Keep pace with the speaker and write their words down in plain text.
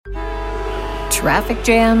Traffic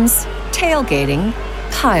jams, tailgating,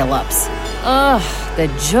 pile-ups. Ugh, the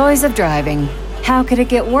joys of driving. How could it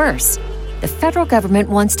get worse? The federal government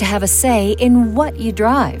wants to have a say in what you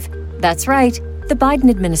drive. That's right. The Biden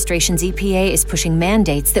administration's EPA is pushing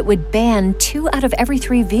mandates that would ban 2 out of every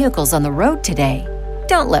 3 vehicles on the road today.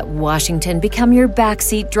 Don't let Washington become your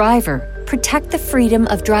backseat driver. Protect the freedom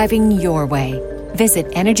of driving your way. Visit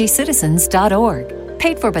EnergyCitizens.org.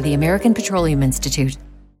 Paid for by the American Petroleum Institute.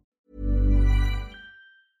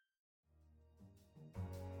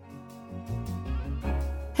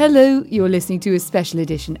 Hello, you're listening to a special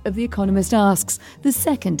edition of The Economist Asks, the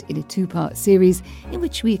second in a 2-part series in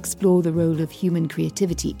which we explore the role of human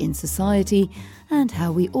creativity in society and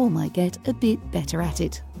how we all might get a bit better at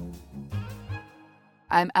it.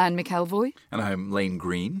 I'm Anne McElvoy. And I'm Lane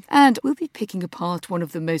Green. And we'll be picking apart one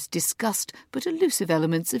of the most discussed but elusive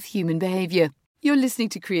elements of human behaviour. You're listening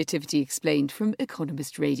to Creativity Explained from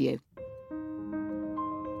Economist Radio.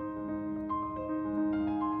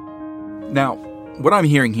 Now, what I'm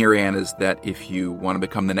hearing here, Anne, is that if you want to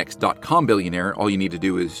become the next .com billionaire, all you need to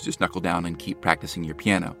do is just knuckle down and keep practicing your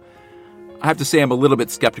piano. I have to say I'm a little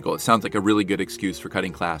bit skeptical. It sounds like a really good excuse for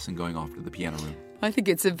cutting class and going off to the piano room. I think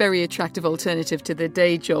it's a very attractive alternative to the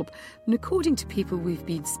day job. And according to people we've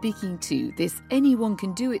been speaking to, this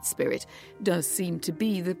anyone-can-do-it spirit does seem to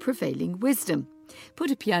be the prevailing wisdom.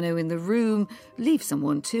 Put a piano in the room, leave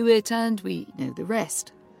someone to it, and we know the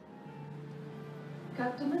rest.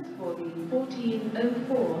 Customers for the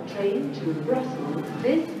 1404 train to Brussels,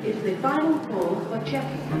 this is the final call for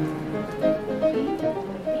check-in.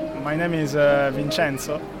 My name is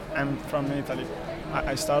Vincenzo. I'm from Italy.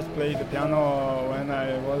 I started playing the piano when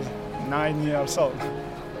I was 9 years old.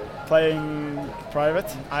 Playing private,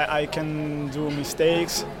 I can do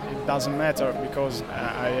mistakes. It doesn't matter because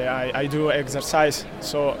I do exercise.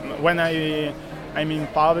 So when I'm in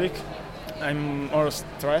public, I'm more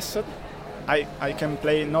stressed. I can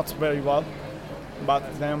play not very well, but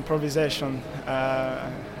the improvisation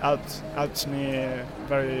helps me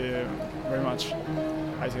very much,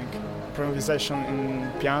 I think. Improvisation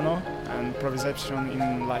in piano and improvisation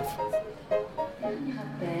in life.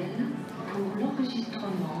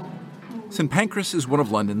 St Pancras is one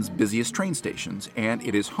of London's busiest train stations, and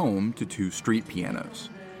it is home to 2 street pianos.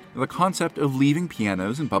 The concept of leaving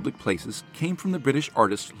pianos in public places came from the British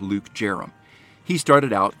artist Luke Jerram. He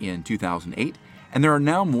started out in 2008, and there are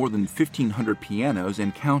now more than 1,500 pianos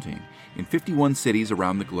and counting in 51 cities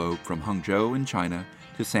around the globe, from Hangzhou in China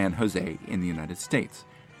to San Jose in the United States.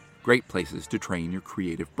 Great places to train your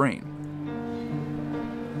creative brain.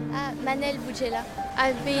 Manel Bugela.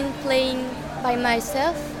 I've been playing by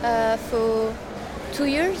myself for 2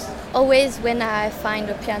 years. Always when I find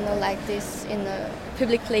a piano like this in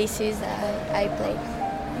public places, I play.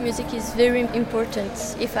 Music is very important.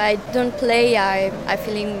 If I don't play, I'm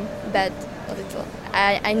feeling bad all the time.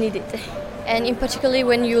 I need it. And in particular,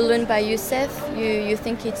 when you learn by yourself, you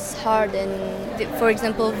think it's hard. And for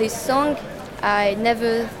example, this song, I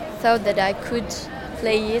never thought that I could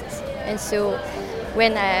play it. And so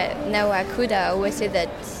when I could, I always say that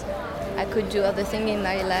I could do other things in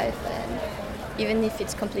my life, even if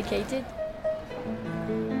it's complicated.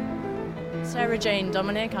 Sarah Jane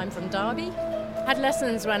Dominic, I'm from Derby. Had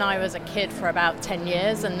lessons when I was a kid for about 10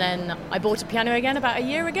 years, and then I bought a piano again about a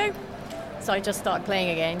year ago. So I just started playing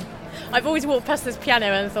again. I've always walked past this piano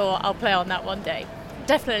and thought I'll play on that one day.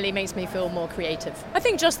 Definitely makes me feel more creative. I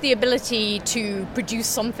think just the ability to produce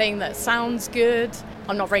something that sounds good.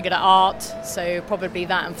 I'm not very good at art, so probably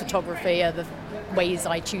that and photography are the ways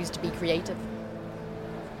I choose to be creative.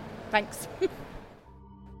 Thanks.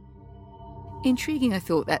 Intriguing, I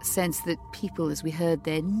thought, that sense that people, as we heard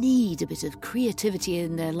there, need a bit of creativity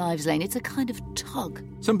in their lives, Lane. It's a kind of tug.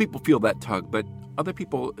 Some people feel that tug, but other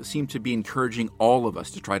people seem to be encouraging all of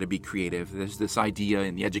us to try to be creative. There's this idea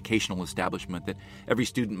in the educational establishment that every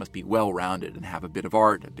student must be well-rounded and have a bit of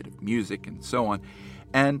art, a bit of music, and so on.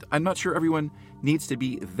 And I'm not sure everyone needs to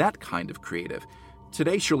be that kind of creative.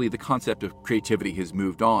 Today, surely the concept of creativity has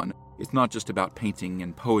moved on. It's not just about painting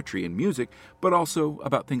and poetry and music, but also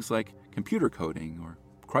about things like computer coding or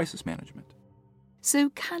crisis management. So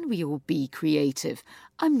can we all be creative?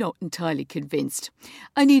 I'm not entirely convinced.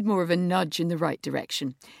 I need more of a nudge in the right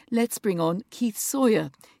direction. Let's bring on Keith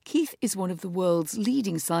Sawyer. Keith is one of the world's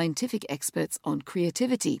leading scientific experts on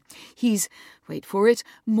creativity. He's, wait for it,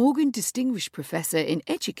 Morgan Distinguished Professor in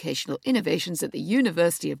Educational Innovations at the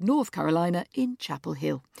University of North Carolina in Chapel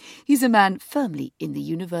Hill. He's a man firmly in the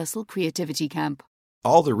universal creativity camp.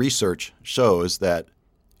 All the research shows that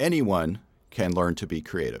anyone can learn to be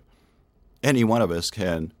creative. Any one of us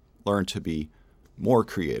can learn to be more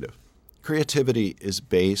creative. Creativity is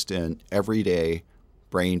based in everyday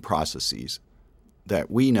brain processes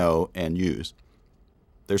that we know and use.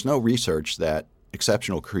 There's no research that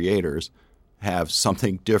exceptional creators have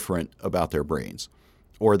something different about their brains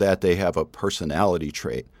or that they have a personality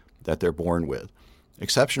trait that they're born with.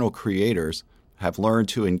 Exceptional creators have learned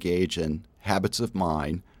to engage in habits of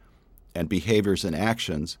mind and behaviors and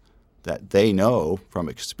actions that they know from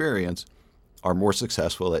experience are more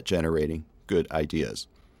successful at generating good ideas.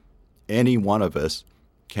 Any one of us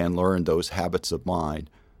can learn those habits of mind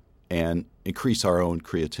and increase our own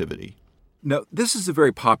creativity. Now, this is a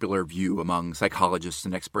very popular view among psychologists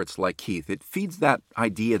and experts like Keith. It feeds that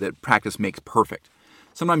idea that practice makes perfect.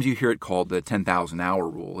 Sometimes you hear it called the 10,000-hour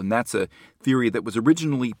rule, and that's a theory that was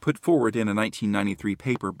originally put forward in a 1993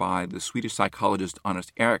 paper by the Swedish psychologist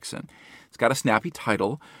Anders Ericsson. It's got a snappy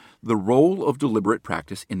title, The Role of Deliberate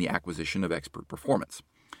Practice in the Acquisition of Expert Performance.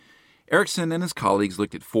 Ericsson and his colleagues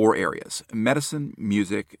looked at 4 areas: medicine,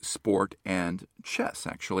 music, sport, and chess,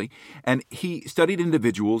 actually. And he studied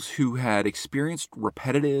individuals who had experienced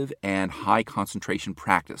repetitive and high concentration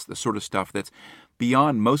practice, the sort of stuff that's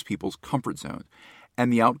beyond most people's comfort zone.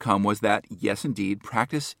 And the outcome was that, yes, indeed,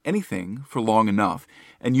 practice anything for long enough,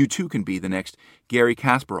 and you too can be the next Garry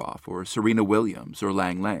Kasparov or Serena Williams or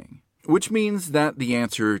Lang Lang. Which means that the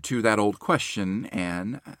answer to that old question,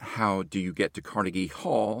 Anne, how do you get to Carnegie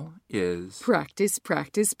Hall, is... Practice,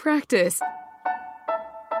 practice, practice.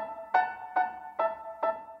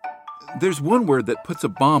 There's one word that puts a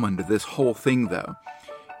bomb into this whole thing, though.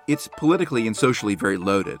 It's politically and socially very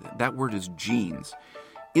loaded. That word is genes.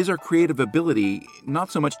 Is our creative ability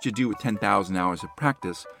not so much to do with 10,000 hours of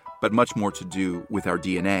practice, but much more to do with our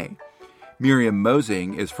DNA? Miriam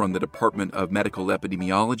Mosing is from the Department of Medical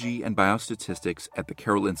Epidemiology and Biostatistics at the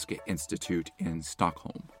Karolinska Institute in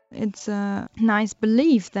Stockholm. It's a nice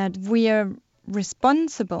belief that we are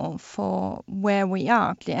responsible for where we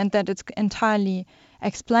are, and that it's entirely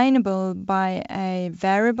explainable by a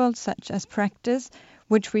variable such as practice,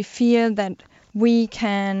 which we feel that we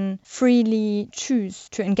can freely choose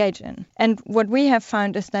to engage in. And what we have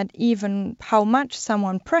found is that even how much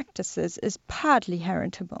someone practices is partly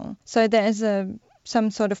heritable. So there is some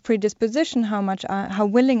sort of predisposition how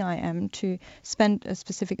willing I am to spend a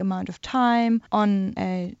specific amount of time on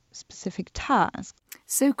a specific task.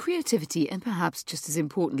 So creativity, and perhaps just as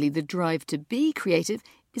importantly, the drive to be creative,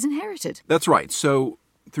 is inherited. That's right. So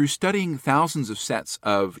through studying thousands of sets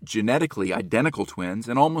of genetically identical twins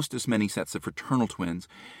and almost as many sets of fraternal twins,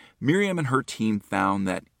 Miriam and her team found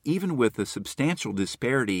that even with a substantial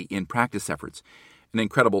disparity in practice efforts, an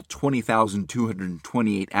incredible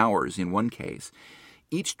 20,228 hours in one case,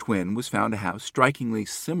 each twin was found to have strikingly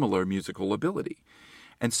similar musical ability.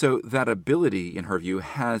 And so that ability, in her view,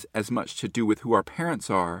 has as much to do with who our parents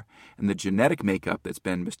are and the genetic makeup that's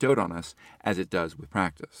been bestowed on us as it does with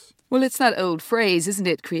practice. Well, it's that old phrase, isn't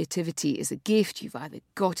it? Creativity is a gift. You've either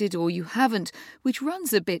got it or you haven't, which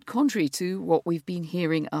runs a bit contrary to what we've been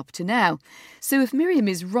hearing up to now. So if Miriam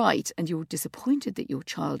is right and you're disappointed that your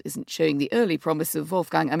child isn't showing the early promise of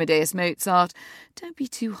Wolfgang Amadeus Mozart, don't be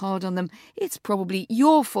too hard on them. It's probably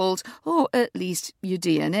your fault, or at least your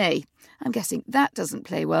DNA. I'm guessing that doesn't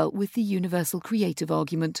play well with the universal creative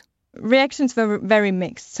argument. Reactions were very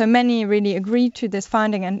mixed. So many really agree to this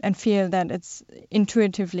finding and feel that it's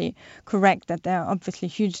intuitively correct, that there are obviously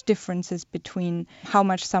huge differences between how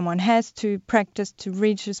much someone has to practice to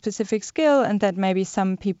reach a specific skill, and that maybe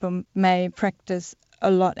some people may practice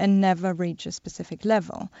a lot and never reach a specific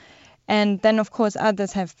level. And then, of course,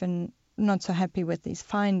 others have been not so happy with these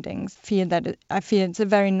findings, I feel it's a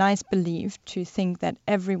very nice belief to think that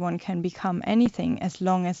everyone can become anything as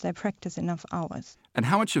long as they practice enough hours. And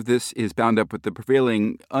how much of this is bound up with the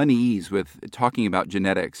prevailing unease with talking about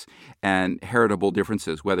genetics and heritable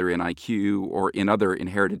differences, whether in IQ or in other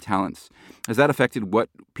inherited talents? Has that affected what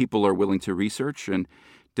people are willing to research? And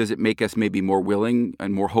does it make us maybe more willing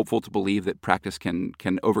and more hopeful to believe that practice can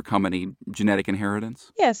overcome any genetic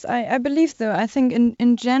inheritance? Yes, I believe so. I think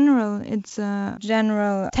in general, it's a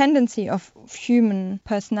general tendency of human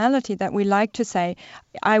personality that we like to say,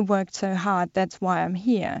 I worked so hard, that's why I'm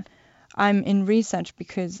here. I'm in research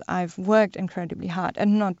because I've worked incredibly hard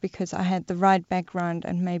and not because I had the right background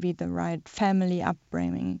and maybe the right family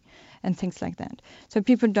upbringing and things like that. So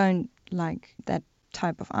people don't like that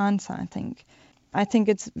type of answer, I think. I think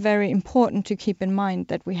it's very important to keep in mind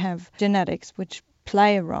that we have genetics which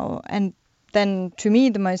play a role. And then to me,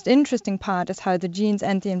 the most interesting part is how the genes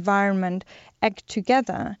and the environment act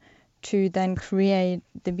together to then create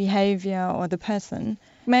the behavior or the person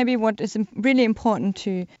Maybe what is really important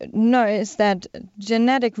to know is that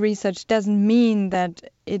genetic research doesn't mean that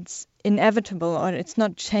it's inevitable or it's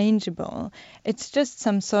not changeable. It's just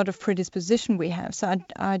some sort of predisposition we have. So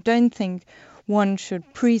I don't think one should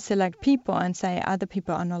pre-select people and say other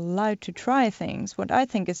people are not allowed to try things. What I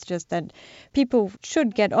think is just that people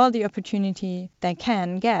should get all the opportunity they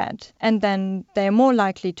can get, and then they're more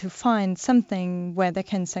likely to find something where they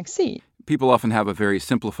can succeed. People often have a very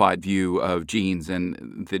simplified view of genes,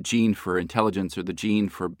 and the gene for intelligence or the gene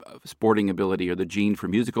for sporting ability or the gene for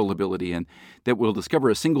musical ability, and that we'll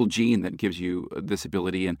discover a single gene that gives you this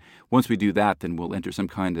ability. And once we do that, then we'll enter some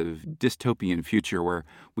kind of dystopian future where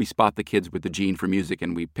we spot the kids with the gene for music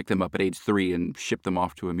and we pick them up at age 3 and ship them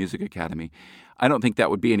off to a music academy. I don't think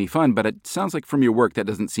that would be any fun, but it sounds like from your work that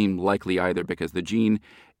doesn't seem likely either, because the gene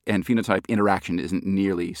and phenotype interaction isn't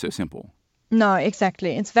nearly so simple. No,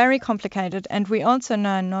 exactly. It's very complicated. And we also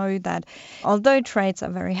now know that although traits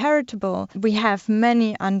are very heritable, we have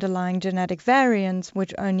many underlying genetic variants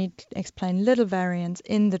which only explain little variants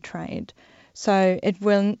in the trait. So it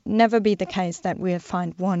will never be the case that we'll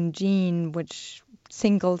find one gene which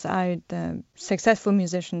singles out the successful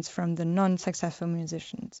musicians from the non-successful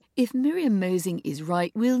musicians. If Miriam Mosing is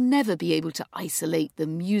right, we'll never be able to isolate the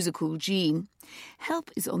musical gene. Help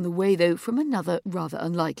is on the way, though, from another rather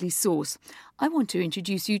unlikely source. I want to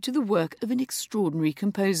introduce you to the work of an extraordinary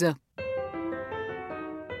composer.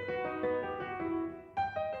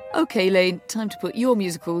 OK, Lane, time to put your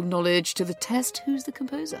musical knowledge to the test. Who's the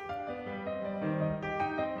composer?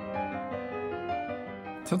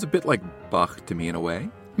 Sounds a bit like Bach to me in a way.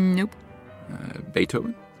 Nope.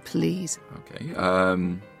 Beethoven? Please. Okay.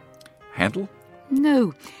 Handel?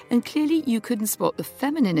 No, and clearly you couldn't spot the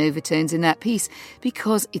feminine overtones in that piece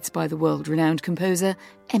because it's by the world-renowned composer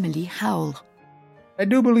Emily Howell. I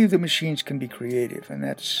do believe that machines can be creative, and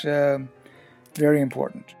that's very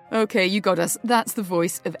important. OK, you got us. That's the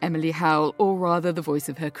voice of Emily Howell, or rather the voice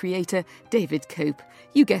of her creator, David Cope.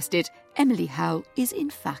 You guessed it, Emily Howell is in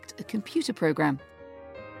fact a computer program.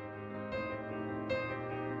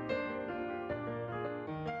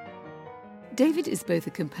 David is both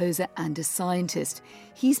a composer and a scientist.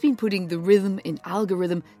 He's been putting the rhythm in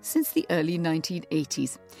algorithm since the early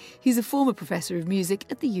 1980s. He's a former professor of music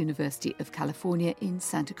at the University of California in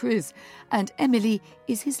Santa Cruz, and Emily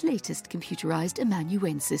is his latest computerized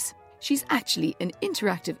amanuensis. She's actually an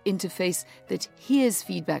interactive interface that hears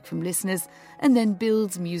feedback from listeners and then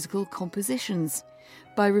builds musical compositions.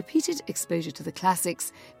 By repeated exposure to the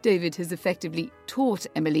classics, David has effectively taught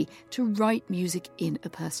Emily to write music in a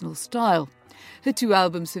personal style. Her 2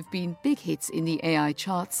 albums have been big hits in the AI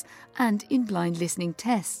charts and in blind listening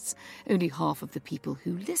tests. Only half of the people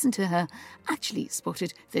who listen to her actually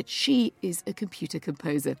spotted that she is a computer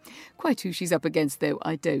composer. Quite who she's up against, though,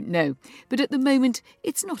 I don't know. But at the moment,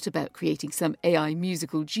 it's not about creating some AI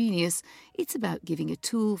musical genius. It's about giving a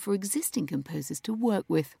tool for existing composers to work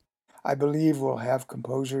with. I believe we'll have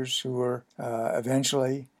composers who are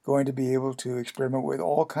eventually going to be able to experiment with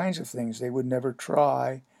all kinds of things they would never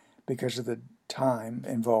try because of the time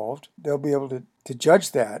involved. They'll be able to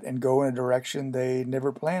judge that and go in a direction they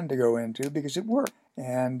never planned to go into because it worked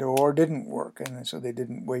or didn't work, and so they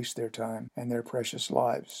didn't waste their time and their precious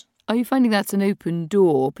lives. Are you finding that's an open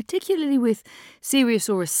door, particularly with serious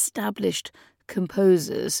or established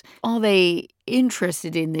composers? Are they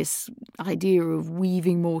interested in this idea of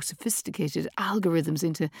weaving more sophisticated algorithms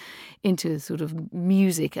into sort of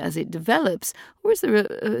music as it develops? Or is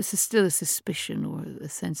there still a suspicion or a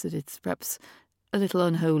sense that it's perhaps a little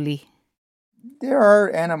unholy? There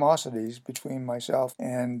are animosities between myself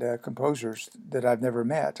and composers that I've never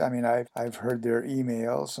met. I mean, I've heard their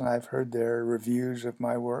emails and I've heard their reviews of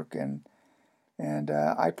my work, and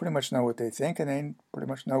I pretty much know what they think, and they pretty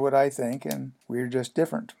much know what I think, and we're just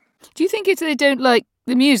different. Do you think it's they don't like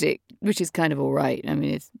the music, which is kind of all right? I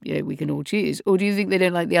mean, it's we can all choose. Or do you think they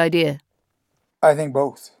don't like the idea? I think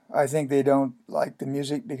both. I think they don't like the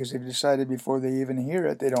music because they've decided before they even hear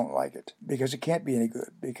it they don't like it, because it can't be any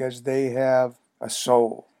good, because they have a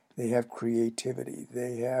soul, they have creativity,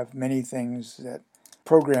 they have many things that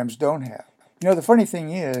programs don't have. You know, the funny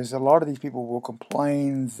thing is, a lot of these people will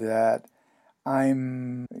complain that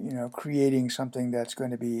I'm, creating something that's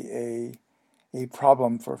going to be a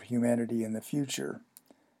problem for humanity in the future,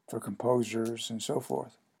 for composers and so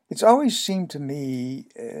forth. It's always seemed to me,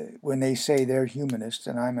 when they say they're humanist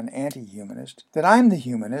and I'm an anti-humanist, that I'm the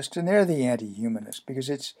humanist and they're the anti-humanist, because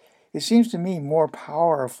it seems to me more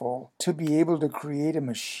powerful to be able to create a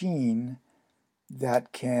machine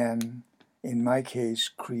that can, in my case,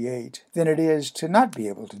 create, than it is to not be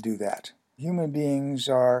able to do that. Human beings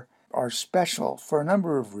are special for a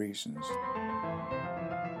number of reasons.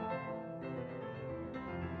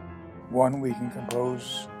 One, we can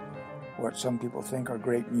compose what some people think are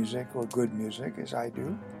great music or good music, as I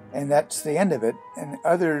do, and that's the end of it. And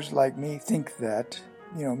others like me think that,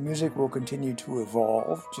 music will continue to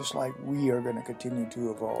evolve, just like we are going to continue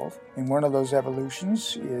to evolve. And one of those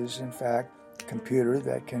evolutions is, in fact, a computer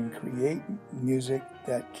that can create music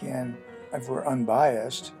that can, if we're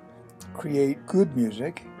unbiased, create good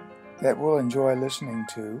music that we'll enjoy listening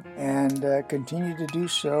to and continue to do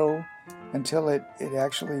so until it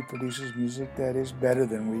actually produces music that is better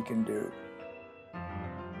than we can do.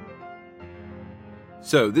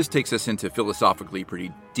 So this takes us into philosophically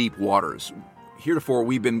pretty deep waters. Heretofore,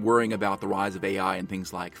 we've been worrying about the rise of AI in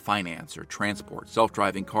things like finance or transport,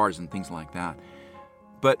 self-driving cars and things like that.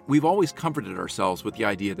 But we've always comforted ourselves with the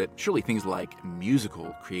idea that surely things like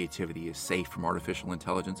musical creativity is safe from artificial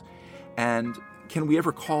intelligence. And can we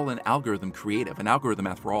ever call an algorithm creative? An algorithm,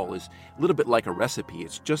 after all, is a little bit like a recipe.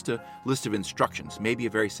 It's just a list of instructions, maybe a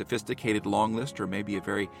very sophisticated long list or maybe a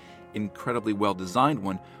very incredibly well-designed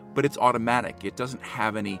one, but it's automatic. It doesn't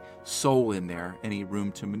have any soul in there, any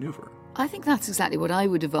room to maneuver. I think that's exactly what I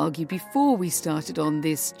would have argued before we started on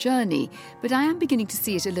this journey, but I am beginning to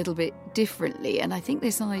see it a little bit differently, and I think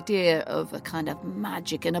this idea of a kind of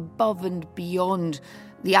magic and above and beyond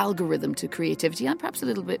the algorithm to creativity, I'm perhaps a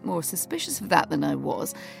little bit more suspicious of that than I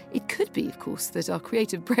was. It could be, of course, that our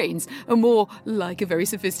creative brains are more like a very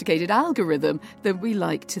sophisticated algorithm than we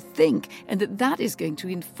like to think, and that is going to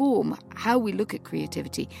inform how we look at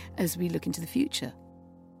creativity as we look into the future.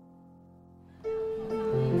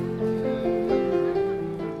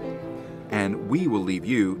 And we will leave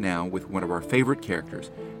you now with one of our favorite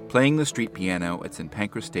characters, playing the street piano at St.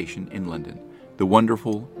 Pancras Station in London, the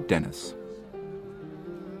wonderful Dennis.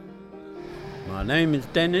 My name is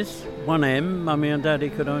Dennis, 1M. Mummy and Daddy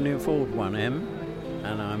could only afford 1M.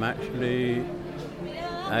 And I'm actually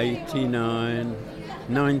 89,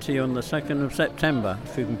 90 on the 2nd of September,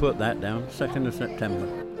 if you can put that down, 2nd of September.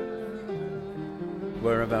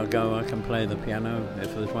 Wherever I go, I can play the piano,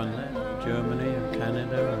 if there's one there, Germany or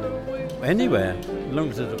Canada or anywhere. As long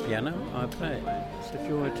as there's a piano, I play it. It's a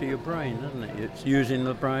joy to your brain, isn't it? It's using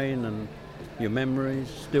the brain and your memories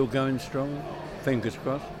still going strong, fingers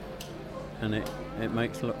crossed. And it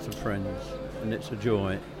makes lots of friends, and it's a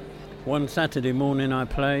joy. One Saturday morning I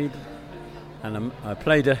played, and I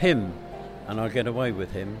played a hymn, and I get away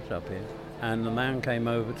with hymns up here. And the man came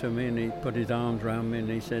over to me and he put his arms around me and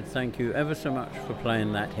he said, "Thank you ever so much for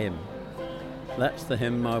playing that hymn." That's the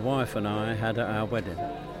hymn my wife and I had at our wedding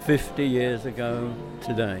 50 years ago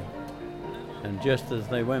today. And just as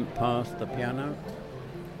they went past the piano,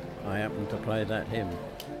 I happened to play that hymn.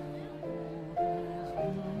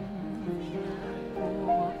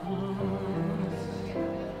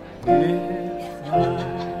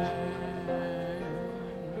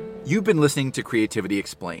 You've been listening to Creativity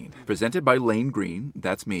Explained, presented by Lane Green,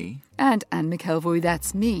 that's me. And Anne McElvoy,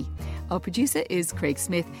 that's me. Our producer is Craig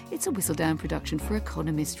Smith. It's a Whistledown production for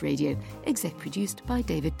Economist Radio, exec produced by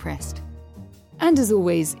David Prest. And as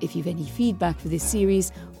always, if you've any feedback for this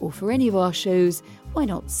series or for any of our shows, why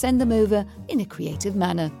not send them over in a creative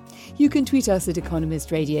manner? You can tweet us at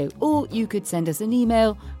Economist Radio, or you could send us an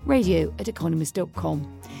email, radio@economist.com.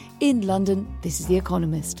 In London, this is The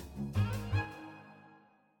Economist.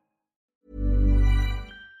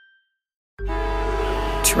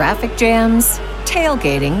 Traffic jams,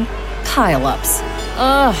 tailgating, pile-ups.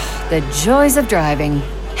 Ugh, the joys of driving.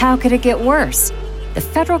 How could it get worse? The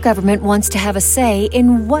federal government wants to have a say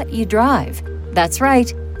in what you drive. That's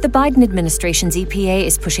right. The Biden administration's EPA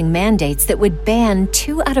is pushing mandates that would ban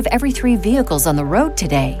 2 out of every 3 vehicles on the road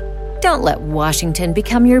today. Don't let Washington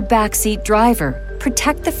become your backseat driver.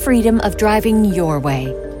 Protect the freedom of driving your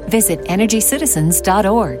way. Visit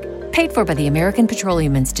EnergyCitizens.org. Paid for by the American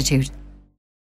Petroleum Institute.